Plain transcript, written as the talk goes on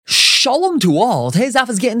Shalom to all. Today's daf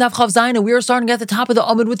is Gitin daf Chav Zayin, and we are starting at the top of the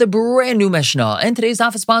Amud with a brand new Mishnah. And today's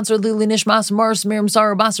daf is sponsored Lili Nishmas Mars Miriam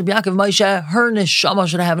Sarah Basar Yaakov Moshe. Her neshama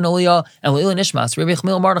should have an aliyah, and Lili Nishmas Rabbi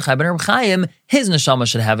Chmil Mardechai ben Reb Chaim. His neshama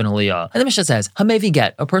should have an aliyah. And the Mishnah says, Hamevi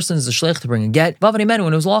get. A person is a shlich to bring a get. Vavani menu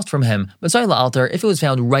when it was lost from him. But Sayla altar, if it was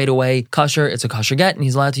found right away, kosher, it's a kosher get, and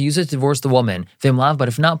he's allowed to use it to divorce the woman. Vim lav, but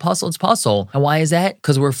if not puzzle, it's puzzle. And why is that?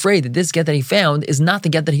 Because we're afraid that this get that he found is not the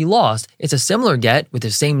get that he lost. It's a similar get with the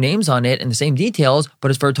same names on it and the same details, but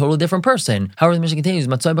it's for a totally different person. However, the Mishnah continues,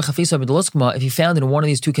 if he found in one of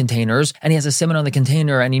these two containers and he has a simon on the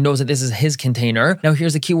container and he knows that this is his container. Now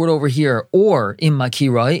here's the key word over here, or in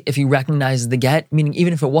makirai, if he recognizes the get, meaning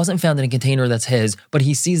even if it wasn't found in a container that's his, but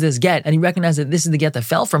he sees this get and he recognizes that this is the get that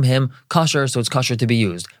fell from him, kosher, so it's kosher to be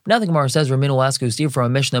used. But now the Gemara says, Ramin will ask you from a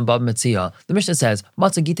Mishnah in Bab Metzia. The Mishnah says,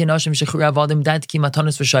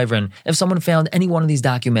 if someone found any one of these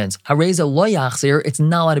documents, it's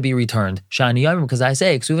not allowed to be returned. Because I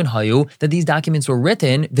say that these documents were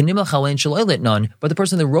written, but the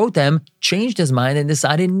person that wrote them changed his mind and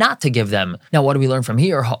decided not to give them. Now, what do we learn from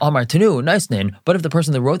here? But if the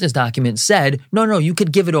person that wrote this document said, no, you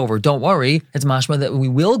could give it over, don't worry, it's mashma that we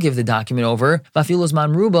will give the document over,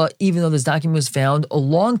 even though this document was found a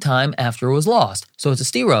long time after it was lost. So it's a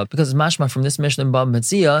stira, because it's mashma from this Mishnah in Bab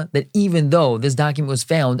Metzia that even though this document was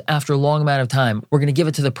found after a long amount of time, we're going to give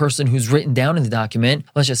it to the person who's written down in the document.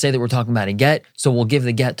 Let's just say that we're talking about a get, so we'll give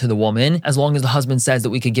the get to the woman, as long as the husband says that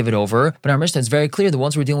we could give it over. But our Mishnah is very clear that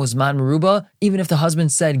once we're dealing with Zman Meruba, even if the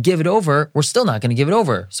husband said give it over, we're still not going to give it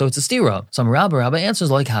over. So it's a stira. Some Rabba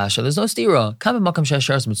answers like Hasha, there's no stira.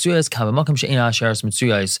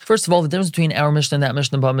 First of all, the difference between our Mishnah and that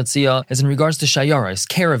Mishnah in Bab Metzia is in regards to shayaris,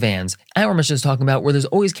 caravans. Our Mishnah is talking about where there's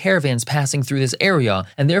always caravans passing through this area,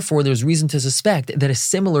 and therefore there's reason to suspect that a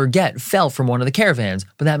similar get fell from one of the caravans.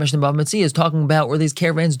 But that Mishnah in Bab Metzia is talking about where these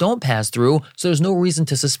caravans don't pass through, so there's no reason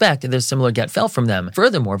to suspect that there's similar get fell from them.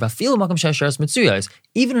 Furthermore,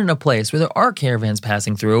 even in a place where there are caravans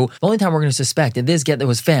passing through, the only time we're going to suspect that this get that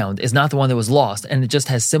was found is not the one that was lost and it just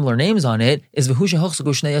has similar names on it is there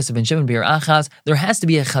has to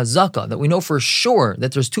be a chazaka that we know for sure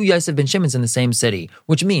that there's two Yosef ben Shimons in the same city,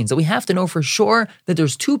 which means that we have to know for sure that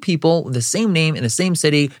there's two people with the same name in the same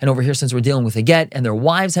city. And over here, since we're dealing with a get and their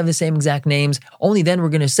wives have the same exact names, only then we're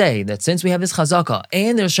going to say that since we have this chazaka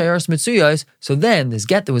and there's shayaris mitzuyos, so then this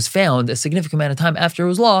get that was found a significant amount of time after it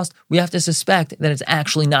was lost, we have to suspect that it's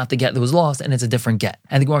actually not the get that was lost and it's a different get.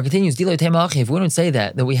 And the Gemara continues, if we don't say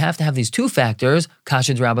that we have to have these two factors,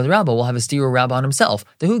 kashid rabba the rabba, we'll have a stira rabba on himself.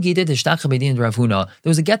 The who gited ishtach bedin Rav Huna. There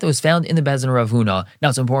was a get that was found in the bezin of Rav Huna. Now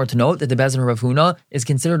it's important to note that the bezin of Rav Huna is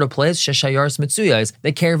considered a place sheshayaris mitzuyos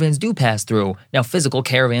that caravans do pass through. Now physical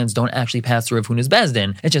caravans don't actually pass through Rav Huna's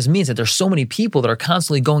bezdin. It just means that there's so many people that are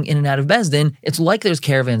constantly going in and out of bezdin. It's like there's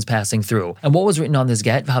caravans passing through. And what was written on this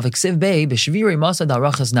get? This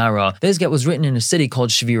get was written in a city called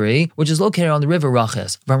Shviri, which is located on the river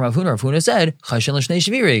Rachas. Rav Huna said,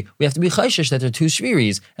 we have to be chayshish that there are two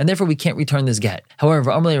Shviris, and therefore we can't return this get.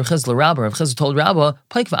 However, Rav Chizl told Rabba,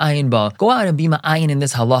 go out and be ma'ayin in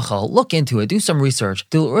this halacha, look into it, do some research.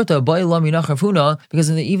 Because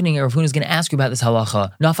in the evening, Rav Huna is going to ask you about this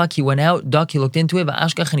halacha. Nafak, he went out, Dak, he looked into it,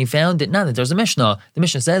 and he found that there's a Mishnah. The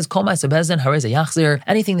Mishnah says, Kol Ma'aseh Bezdin Harei Yachzir,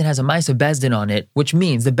 anything that has a Ma'aseh Bezdin on it, which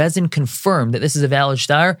means the Bezdin confirmed that this is a valid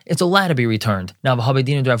shtar, it's allowed to be returned. Now, as we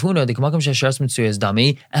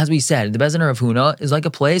said, the Bezdin of Rav Huna is like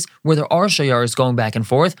a place where there are shayaris going back and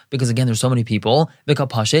forth, because again, there's so many people,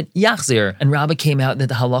 Vikapashit Yachzir. And Rabba came out that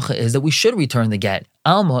the halacha is that we should return the get.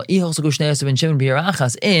 Alma, in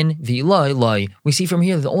we see from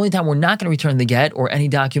here that the only time we're not going to return the get or any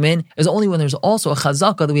document is only when there's also a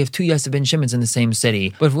chazaka that we have two Yosef ben Shimons in the same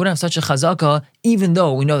city. But if we don't have such a chazaka, even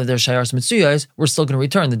though we know that there's shayaris mitzuyos, we're still going to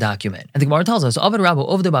return the document. And the Gemara tells us, Rabba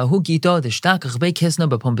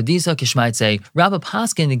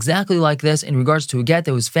paskin exactly like this in regards to a get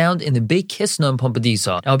that was found in the Beit Kisna in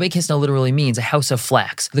Pompadisa. Now, a Beit Kisna literally means a house of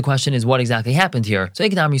flax. The question is, what exactly happened here? So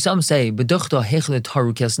some say, the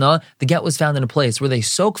get was found in a place where they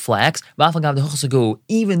soak flax,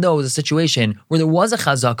 even though it was a situation where there was a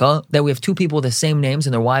chazaka that we have two people with the same names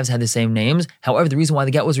and their wives had the same names. However, the reason why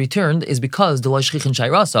the get was returned is because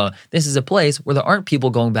this is a place where there aren't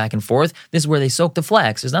people going back and forth. This is where they soak the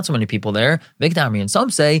flax. There's not so many people there. And some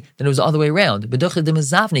say that it was the other way around.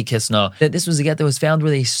 That this was a get that was found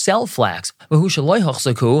where they sell flax. But it was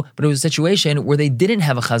a situation where they didn't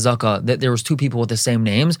have a chazaka that there was two people with the same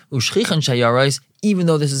names. even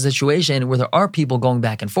though this is a situation where there are people going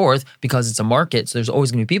back and forth because it's a market, so there's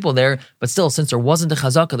always going to be people there, but still, since there wasn't a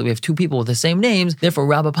chazaka that we have two people with the same names, therefore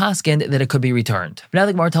Rabba paskined that it could be returned. But now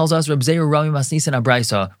the Gemara tells us, Reb Zera Rami Masnisan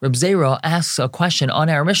Abraisa. Reb Zera asks a question on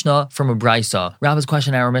our Mishnah from a Braisa. Rabba's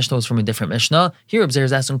question on our Mishnah was from a different Mishnah. Here Reb Zera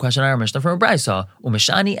is asking a question on our Mishnah from a Braisa.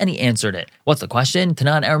 Umeshani, and he answered it. What's the question?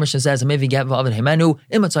 Tanan, our Mishnah says, if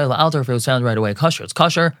it was found right away, kosher, it's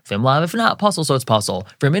kosher. If not, puzzle, so it's puzzle.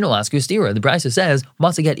 For a minute, will ask you stira. The Braisa says,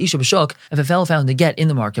 Matza get isha b'shuk, if a fellow found the get in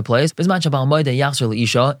the marketplace, if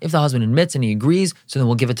the husband admits and he agrees, so then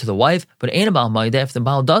we'll give it to the wife. But ain't a Baal Maida, if the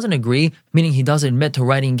Baal doesn't agree, meaning he doesn't admit to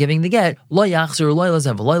writing and giving the get, we're not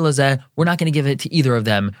going to give it to either of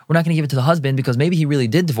them. We're not going to give it to the husband because maybe he really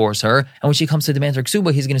did divorce her, and when she comes to demand her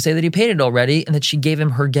ksuba, he's going to say that he paid it already and that she gave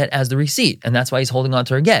him her get as the receipt, and that's why he's holding on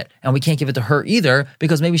to her get. And we can't give it to her either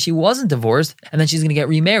because maybe she wasn't divorced, and then she's going to get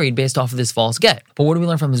remarried based off of this false get. But what do we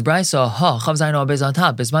learn from his brayso?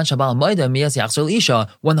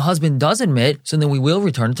 When the husband does admit, so then we will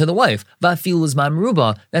return it to the wife. That's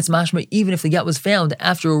mashma, even if the get was found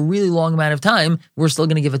after a really long amount of time, we're still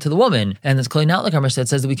going to give it to the woman. And it's clearly not like our Mishnah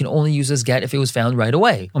says that we can only use this get if it was found right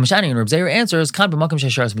away. Umashani and Reb Zera answers, our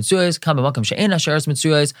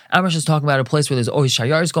Mishnah is talking about a place where there's always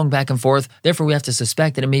shayars going back and forth, therefore we have to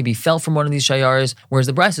suspect that it maybe fell from one of these shayars, whereas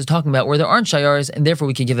the Bryce is talking about where there aren't shayars, and therefore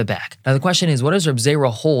we could give it back. Now the question is, what does Reb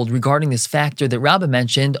Zera hold regarding this factor that Rabba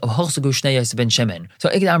mentioned of Hochsagu Shnei Yosef ben Shimon? So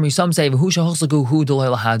some say, it's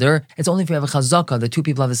only if we have a chazaka, the two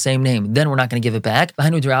people have the same name, then we're not going to give it back.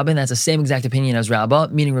 And that's the same exact opinion as Rabba,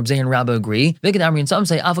 meaning Reb Zera and Rabba agree. And some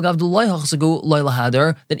say,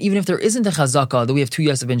 that even if there isn't a chazaka, that we have two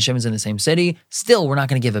Yosef ben Shimons in the same city, still we're not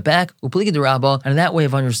going to give it back. And in that way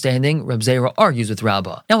of understanding, Reb Zera argues with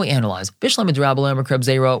Rabba. Now we analyze.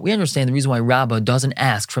 We understand the reason why Rabba doesn't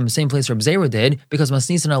ask from the same place Reb Zera did, because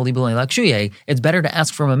it's better to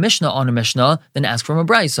ask from a Mishnah on a Mishnah than ask from a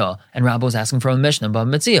Braisa. And Rabba was asking from a Mishnah, but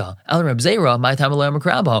Mitzia. El Reb Zera, my time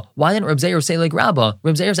Rabba. Why didn't Reb Zera say like Rabba?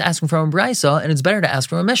 Reb Zera is asking from a Braisa, and it's better to ask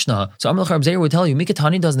from a Mishnah. So Reb Zera would tell you,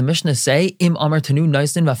 Mikatani, does the Mishnah say Im Amar Tanu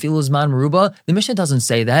Naisnin Vafiluz Man Meruba? The Mishnah doesn't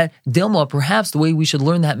say that. Dilma, perhaps the way we should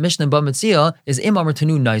learn that Mishnah Ba Mitzia is Im Amar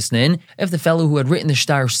Tanu Naisnin. If the fellow who had written the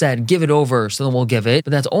shtar said, give it over, so then we'll give it.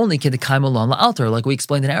 But that's only Kidakaim Alon La'alter, like we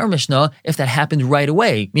explained in our Mishnah, if that happened right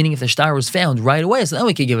away, meaning if the shtar was found right away, so then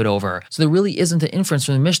we could give it over. So there really isn't an inference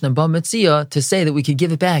from the Mishnah Ba Mitzia to say that we could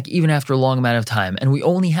give it back even after a long amount of time, and we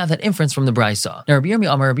only have that inference from the Braisa. Now Rabbi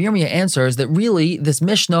Yirmiyah answers that really this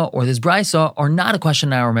Mishnah or this Braisa are not a question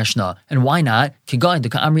in our Mishnah. And why not?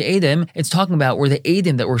 It's talking about where the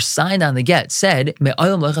Edim that were signed on the get said, we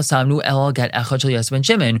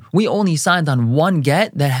only signed on one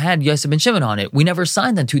get that had Yosef ben Shimon on it. We never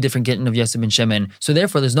signed on two different Gitin of Yosef ben Shimon. So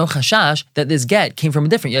therefore there's no chashash that this get came from a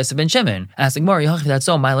different Yosef ben Shimon. Asking Mari, that's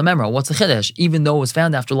so, what's the chiddush? Even though it was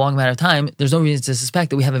found after a long amount of time, there's no reason to suspect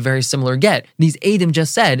that we have a very similar get. These Edim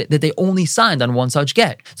just said that they only signed on one such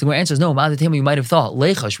get. So my answer is no, you might have thought,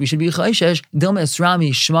 Lechash, we should be chayshesh, Dilma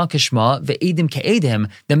Esrami Shma Kishma, Ve'edim Ke'edim,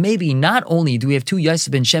 that maybe not only do we have two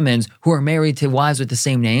Yosef ben Shimons who are married to wives with the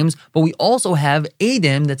same names, but we also have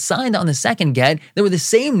Edim that signed on the second get that were the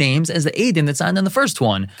same names as the Edim that signed on the first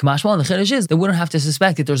one. Kamashmal, the chiddush is that we don't have to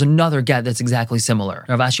suspect that there's another get that's exactly similar.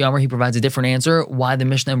 Rav Ashi Amar, he provides a different answer why the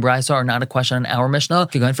Mishnah and Braisa are not a question on our Mishnah.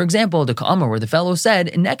 For example, the Ka'amar, where the fellow said,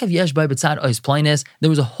 Nekav yesh by b'tzad ois plainis, there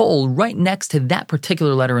was a hole right next to that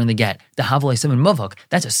particular letter in the get. The Havlei Siman Muvak,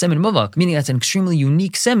 that's a Siman Muvak, meaning that's an extremely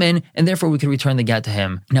unique Siman, and therefore we could return the get to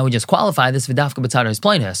him. Now we just qualify this v'dafka b'tzad ois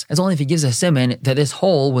plainis. It's only if he gives a Siman that this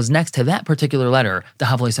hole was next to that particular letter, the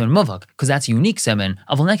Havlei Siman Muvak, because that's a unique Siman.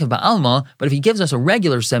 Avol Nekav ba'alma, but if he gives us a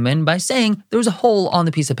regular Siman by saying there was a hole on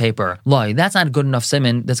the piece of paper, Loi, that's not a good enough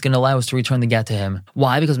Siman that's going to allow us to return the get to him.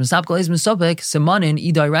 Why? Because Misapkal is Misopik, Simanin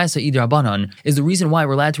idai Raisa idai Rabbanan, is the reason why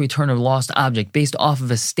we're allowed to return a lost object based off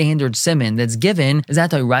of a standard Siman that's given. Is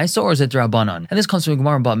that Raisa or is it Rabbanan? And this comes from a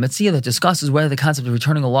Gemara Ba Metzia that discusses whether the concept of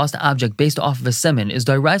returning a lost object based off of a Siman is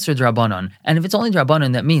Raisa or Rabbanan. And if it's only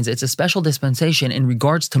Rabbanan, that means it's a special dispensation in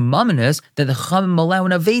regards to Mamonis that the Chachamim allow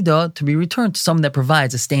an Aveda to be returned to someone that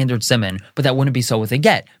provides a standard Siman. But that wouldn't be so with a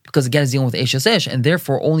get, because the get is dealing with Eshes Ish, and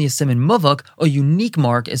therefore only a Siman Muvak, a unique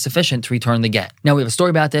mark, is sufficient to return the get. Now we have a story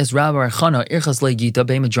about this. Rabbi Rechana Irchas Le Gita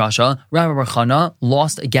Bei Midrasha. Rabbi Rechana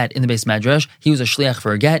lost a get in the base medrash. He was a shliach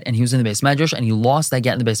for a get, and he was in the base medrash, and he lost that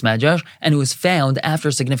get in in the base Medrash, and it was found after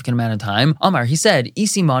a significant amount of time. Amar, he said,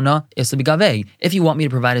 Isi mana isla b'gavei. If you want me to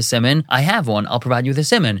provide a siman, I have one. I'll provide you with a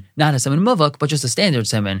siman. Not a siman muvak, but just a standard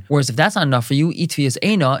siman. Whereas if that's not enough for you, itvias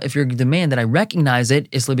eina, if you're going to demand that I recognize it,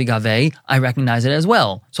 isla b'gavei, I recognize it as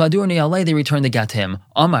well. So adur niyalei, they returned the get to him.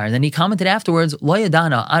 Amar, and then he commented afterwards, lo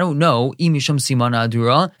yadana, I don't know, imishum simana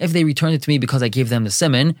adura, if they returned it to me because I gave them the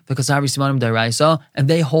siman, because Hari simanim dairaisa, and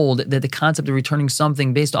they hold that the concept of returning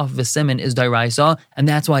something based off of a siman is dairaisa, and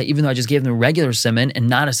that's why even though I just gave them a regular siman and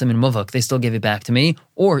not a siman muvak, they still gave it back to me.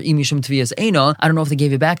 Or imishum tvias eina, I don't know if they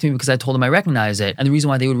gave it back to me because I told them I recognize it, and the reason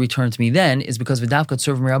why they would return it to me then is because v'davkat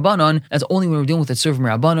serv mirabanan, that's only when we're dealing with a serv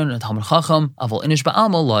mirabanan, a talmud chacham, aval inish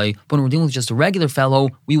ba'alma loy, but when we're dealing with just a regular fellow,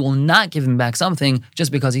 we will not give him back something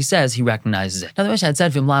just because he says he recognizes it. Now the Mishnah had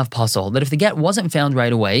said v'imlav pasol, that if the get wasn't found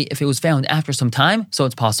right away, if it was found after some time, so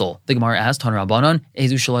it's pasol. The Gemara asked, Tan Rabbanan,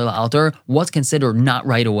 ezu shalayla alter, what's considered not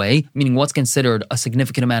right away, meaning what's considered a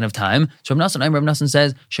significant amount of time? So Rav Nassan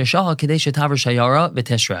says, sheshaha kadei shetaver shayara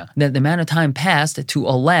v'tishra, that the amount of time passed to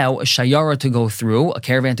allow a shayara to go through, a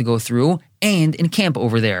caravan to go through, and in camp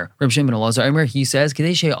over there. Reb Shimon ben Elazar, he says,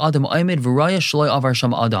 it's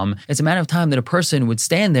a matter of time that a person would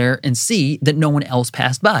stand there and see that no one else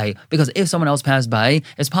passed by. Because if someone else passed by,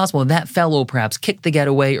 it's possible that fellow perhaps kicked the get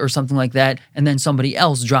away or something like that, and then somebody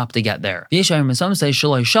else dropped the get there. Some say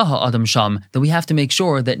that we have to make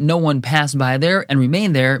sure that no one passed by there and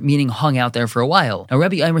remained there, meaning hung out there for a while. Now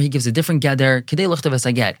Rabbi Eimer, he gives a different get there. It's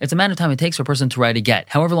the amount of time it takes for a person to write a get.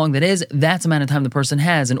 However long that is, that's the amount of time the person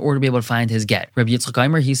has in order to be able to find his get. Rabbi Yitzchak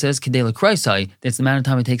Eimer, he says, Kedei l'kraisai, that's the amount of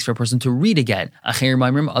time it takes for a person to read a get. Acher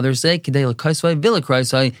Maimrim, others say, Kedei l'kaisai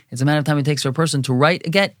v'l'kraisai, it's the amount of time it takes for a person to write a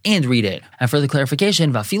get and read it. And further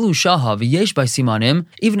clarification, Vafilu shaha v'yesh by simanim,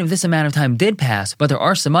 even if this amount of time did pass, but there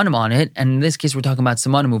are simanim on it, and in this case we're talking about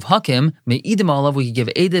simanim of hakim, me'idim alav, we could give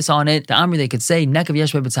edis on it. The Amri, they could say, nekav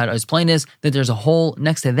yesh by b'tzad ois plainis, that there's a hole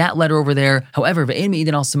next to that letter over there. However, ve'en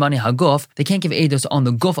me'idin al simani haguf, they can't give edis on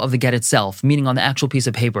the guf of the get itself, meaning on the actual piece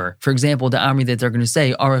of paper. For example, the Amri that they're going to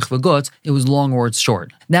say, arich v'gut, it was long or it's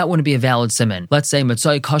short. That wouldn't be a valid siman. Let's say,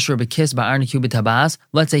 Matzai kasher b'kis ba'arniki b'tabas,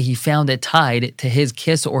 let's say he found it tied to his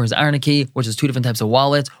kiss or his arniki, which is two different types of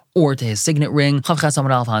wallets, or to his signet ring, Chavchas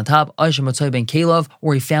Amar Aleph on top, Aisha Matzai ben Kalev,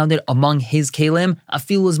 or he found it among his kalim,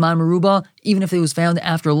 Afilu Zman Meruba, even if it was found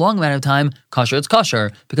after a long amount of time, kosher, it's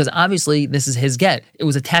kosher, because obviously this is his get. It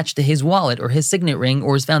was attached to his wallet or his signet ring,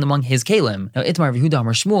 or is found among his kalim. Now, Itmar Yehuda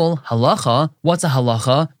Amar Shmuel, halacha, what's a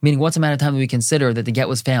halacha? Meaning, what's the amount of time that we consider that the get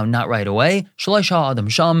was found not right away? Shalai Shah Adam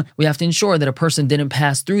Sham, we have to ensure that a person didn't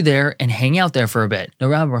pass through there and hang out there for a bit. Now,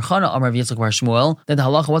 Rabbi Barchana Amar Yitzchak Bar Shmuel, that the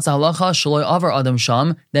halacha, what's the halacha? Shalai Avar Adam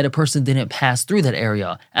Sham, that a person didn't pass through that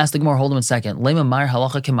area. Ask the Gemara, hold on a second. Lema Mar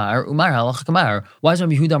halacha kamar, umar halacha kamar. Why does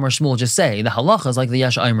Rabbi Yehuda Amar Shmuel just say the halacha is like the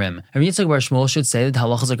Yesh Aimrim? Rabbi Yitzchak Bar Shmuel should say that the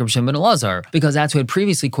halacha is like Rabbi Shimon ben Elazar, because that's who had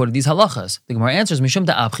previously quoted these halachas. The Gemara answers, Mishum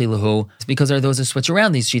ta'apchi lahu. It's because there are those who switch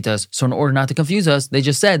around these shitas. So in order not to confuse us, they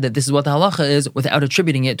just said that this is what the halacha is without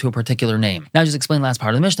attributing it to a particular name. Now just explain the last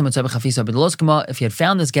part of the Mishnah. If he had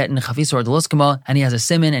found this get in a chafisa or deluskama, and he has a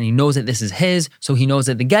siman and he knows that this is his, so he knows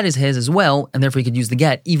that the get is his as well, and therefore he could use the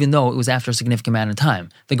get even though it was after a significant amount of time.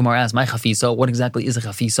 The Gemara asks, my chafisa, what exactly is a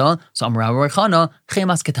chafisa? So Amar Rechana,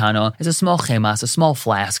 chemas katana, is a small chemas, a small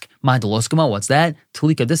flask. My deluskama, what's that?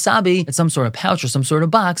 Talika desabi, it's some sort of pouch or some sort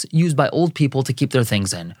of box used by old people to keep their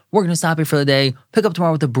things in. We're going to stop here for the day, pick up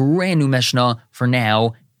tomorrow with a brand new Mishnah. For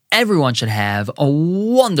now, everyone should have a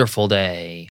wonderful day.